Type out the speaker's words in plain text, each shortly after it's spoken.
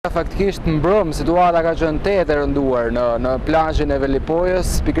Faktikisht mbrëm situata ka qenë tetë e rënduar në plazhin e Velipojës,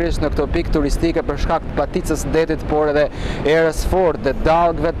 pikërisht në këtë pikë turistike për shkak të paticës detit, por edhe erës fortë dhe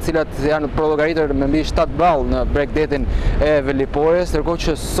dallgëve, të cilat janë prologaritur me mbi 7 ballë në bregdetin e Velipojës, ndërkohë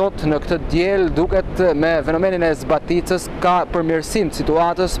që sot në këtë diel duket me fenomenin e zbaticës ka përmirësim të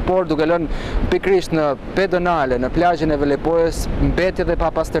situatës, por duke lënë pikërisht në pedonale në plazhin e Velipojës mbetje dhe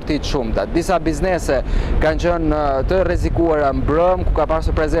papastërti të shumta. Disa biznese kanë qenë të rrezikuara mbrëm, ku ka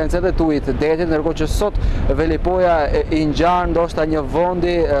pasur prezencë edhe të ujit të detit, ndërkohë që sot Velipoja i ngjan ndoshta një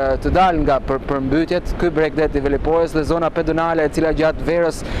vendi të dalë nga përmbytjet, ky bregdet i Velipojës dhe zona pedonale e cila gjatë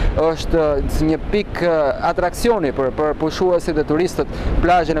verës është një pikë atraksioni për pushuesit dhe turistët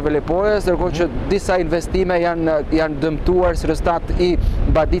plazhin e Velipojës, ndërkohë që disa investime janë dëmtuar si rezultat i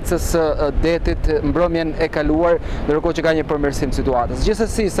badicës detit mbrëmjen e kaluar, ndërkohë që ka një përmirësim situatës.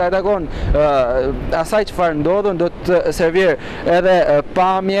 Gjithsesi, sa i takon asaj çfarë ndodhën, do të servir edhe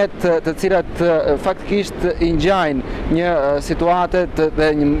pamjet të cilat faktikisht i ngjajnë një situatë dhe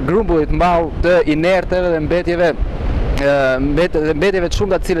një grumbulli të madh të inerteve dhe mbetjeve të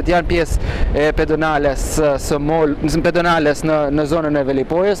shumta të cilët janë pjesë e pedonales në zonën e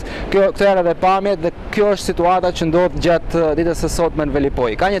Velipojës. Këto janë edhe pamjet dhe kjo është situata që ndodh gjatë ditës së sotme në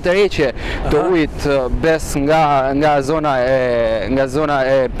Velipojë. Ka një tërheqje të ujit bes nga zona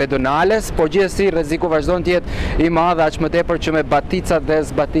e pedonales, por gjithsesi rreziku vazhdon të jetë i madh, aq më tepër që me baticat dhe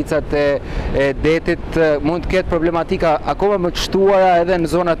zbaticat e detit mund të ketë problematika akoma më të shtuara edhe në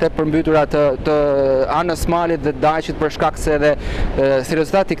zonat e përmbytura të anës malit dhe Dajçit, për shkak se edhe si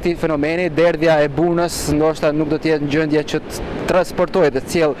rezultat i këtij fenomeni derdhja e bunës ndoshta nuk do të jetë në gjendje që të transportojë dhe të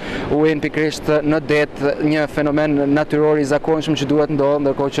sjellë ujin pikërisht në det, një fenomen natyror i zakonshëm që duhet ndodhë,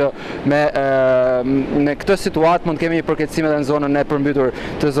 ndërkohë që me këtë situatë mund të kemi një përkeqësim edhe në zonën e përmbytur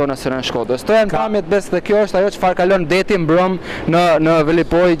të zonës së Shkodrës. Këto janë pamjet bes dhe kjo është ajo çfarë kalon deti mbrëm në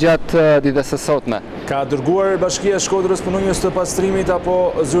Velipojë gjatë ditës së sotme. Ka dërguar Bashkia e Shkodrës punonjës të pastrimit apo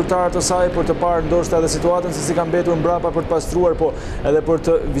zyrtarët e saj për të parë ndoshta edhe situatën se si ka mbetur mbrapa për të pastruar, po edhe për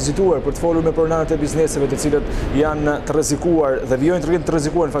të vizituar, për të folur me pronarët e bizneseve të cilët janë të rrezikuar dhe vijojnë të rrinë të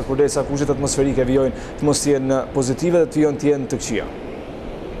rrezikuar në fakt përdesa kushtet atmosferike vijojnë të mos jenë pozitive dhe të vijojnë të jenë të këqija.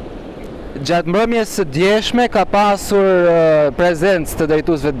 Gjatë mbrëmjes së djeshme ka pasur prezencë të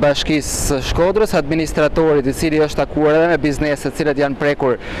drejtuesve të Bashkisë së Shkodrës, administratorit i cili është takuar edhe me biznese të cilat janë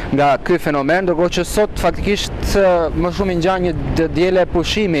prekur nga ky fenomen, ndërkohë që sot faktikisht më shumë i ngjan një diele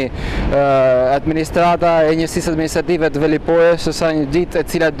pushimi administrata e njësisë administrative të Velipojës, sësa një ditë e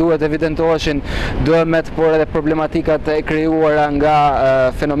cila duhet evidentoheshin dëmet, por edhe problematikat e krijuara nga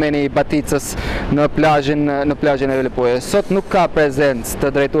fenomeni i baticës në plazhin e Velipojës. Sot nuk ka prezencë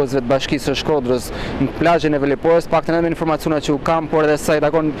të drejtuesve të Bashkisë së Shkodrës në plazhin e Velipojës, paktën edhe me informacionet që u kam, por edhe sa i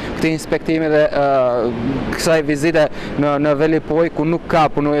takon këtij inspektimi dhe kësaj vizite në Velipojë, ku nuk ka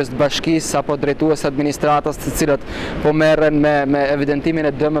punonjës të bashkisë apo drejtues administratës të cilët po merren me evidentimin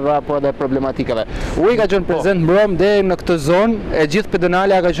e dëmeve apo edhe problematikave. Uji ka qenë prezent mbrëm deri në këtë zonë, e gjithë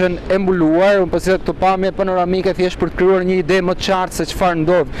pedonalja ka qenë e mbuluar, përse këto pamje panoramike thjesht për të krijuar një ide më të qartë se çfarë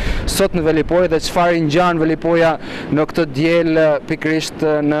ndodh sot në Velipojë dhe çfarë i ngjan Velipoja në këtë diel pikërisht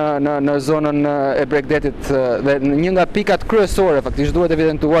në zonën e bregdetit dhe një nga pikat kryesore faktikisht duhet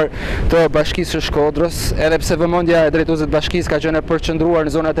evidentuar të Bashkisë së Shkodrës, edhe pse vëmendja e drejtuesit të bashkisë ka qenë e përqendruar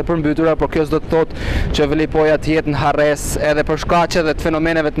në zonat e përmbytura, por kjo s'do të thotë që Velipoja të jetë në harresë edhe për shkaq edhe të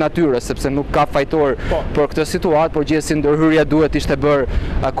fenomeneve të natyrës, sepse nuk ka fajtor për këtë situatë, por gjithsesi ndërhyrja duhet ishte bërë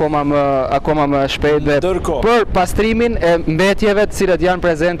akoma më shpejt dhe për pastrimin e mbetjeve të cilat janë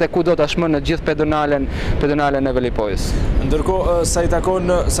prezente kudo tashmë në gjithë pedonalen e Velipojës. Ndërkohë sa i takon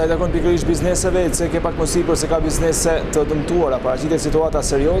pikërisht bizneseve, se ke pak më sipër se ka biznese të dëmtuara, paraqitet situata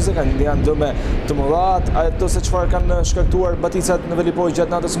serioze, janë dëme të mëdha, ato se çfarë kanë shkaktuar baticat në Velipojë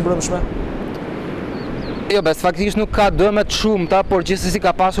gjatë natës së mbrëmshme? Jo, faktikisht nuk ka dëme të shumta, por gjithsesi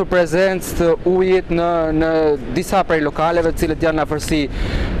ka pasur prezencë të ujit në disa prej lokaleve të cilët janë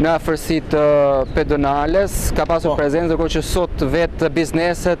në afërsi të pedonales. Ka pasur prezencë, ndërkohë që sot vetë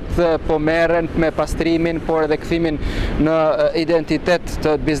bizneset po merren me pastrimin, por edhe kthimin në identitet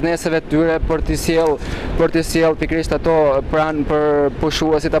të bizneseve të tyre për të sjellë pikërisht ato pranë për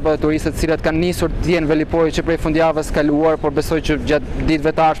pushuesit apo turistët të cilët kanë nisur të jenë Velipojë që prej fundjavës kaluar, por besoj që gjatë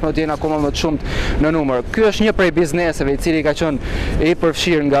ditëve të ardhshme do të jenë akoma më të shumt në numër. Ky është një prej bizneseve i cili ka qenë i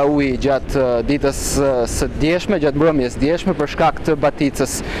përfshirë nga uji gjatë ditës së djeshme, gjatë mbrëmjes djeshme për shkak të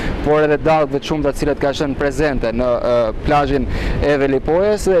baticës por edhe dallgëve të shumta të cilat ka qenë prezente në plazhin e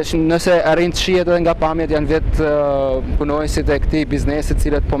Velipojës. Nëse arrin të shihet edhe nga pamjet, janë vetë punonësit e këtij biznesi të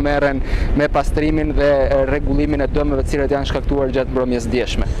cilët po merren me pastrimin dhe rregullimin e dëmeve të cilat janë shkaktuar gjatë mbrëmjes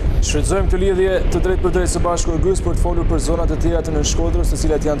djeshme. Shfrytëzojmë këtë lidhje të drejtë për drejtë së bashku e Gës për të folur për zonat e tjera të Shkodrës, të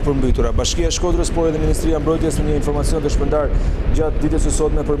cilat janë të përmbytura. Bashkia e Shkodrës, por edhe Ministria e Mbrojtjes në një informacion të shpërndar gjatë ditës së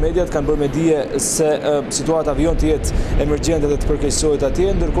sotme për mediat, kanë bërë me dije se situata vijon të jetë emergjente dhe të përkeqësohet atje,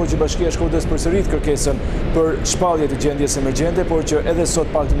 ndërkohë që Bashkia e Shkodrës përsërit kërkesën për shpallje të gjendjes emergjente, por që edhe sot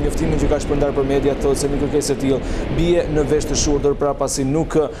pak të njoftimin që ka shpërndar për mediat thotë se një kërkesë e tillë bie në vesh të shurdhur, pra pasi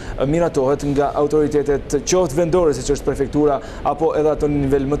nuk miratohet nga autoritetet qoftë vendore, siç është prefektura, apo edhe ato në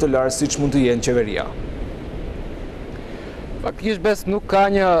nivel më të lartë siç mund të jenë qeveria. Faktikisht bes nuk ka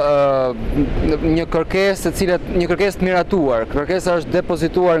një kërkesë të miratuar. Kërkesa është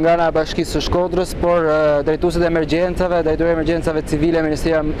depozituar nga ana e Bashkisë së Shkodrës, por drejtuesit e emergjencave, drejtori i emergjencave civile,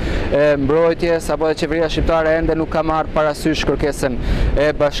 Ministria e Mbrojtjes apo edhe qeveria shqiptare ende nuk ka marrë parasysh kërkesën e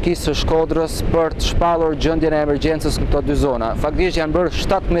Bashkisë së Shkodrës për të shpallur gjendjen e emergjencës në këto dy zona. Faktikisht janë bërë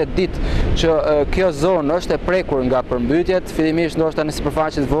 17 ditë që kjo zonë është e prekur nga përmbytjet, fillimisht ndoshta në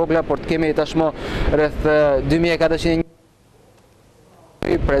sipërfaqe të vogla, por të kemi tashmë rreth 2400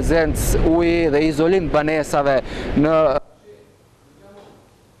 prezencë uji dhe izolim banesave në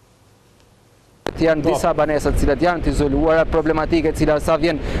janë disa banesa të cilat janë të izoluara, problematike cila sa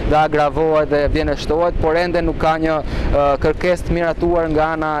vjen dhe agravohet dhe vjen e shtohet, por ende nuk ka një kërkesë të miratuar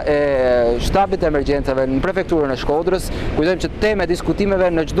nga ana e shtabit të emergjencave në prefekturën e Shkodrës. Kujtojmë që tema e diskutimeve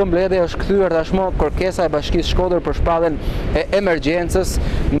në çdo mbledhje është kthyer tashmë kërkesa e Bashkisë Shkodrës për shpalljen e emergjencës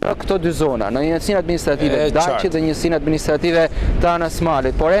në këto dy zona, në njësinë administrative të Dajçit dhe njësinë administrative të anës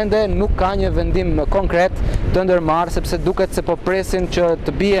malit, por ende nuk ka një vendim konkret të ndërmarrë, sepse duket se po presin që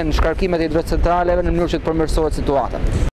të bien shkarkimet hidrocentraleve në mënyrë që të përmirësohet situata.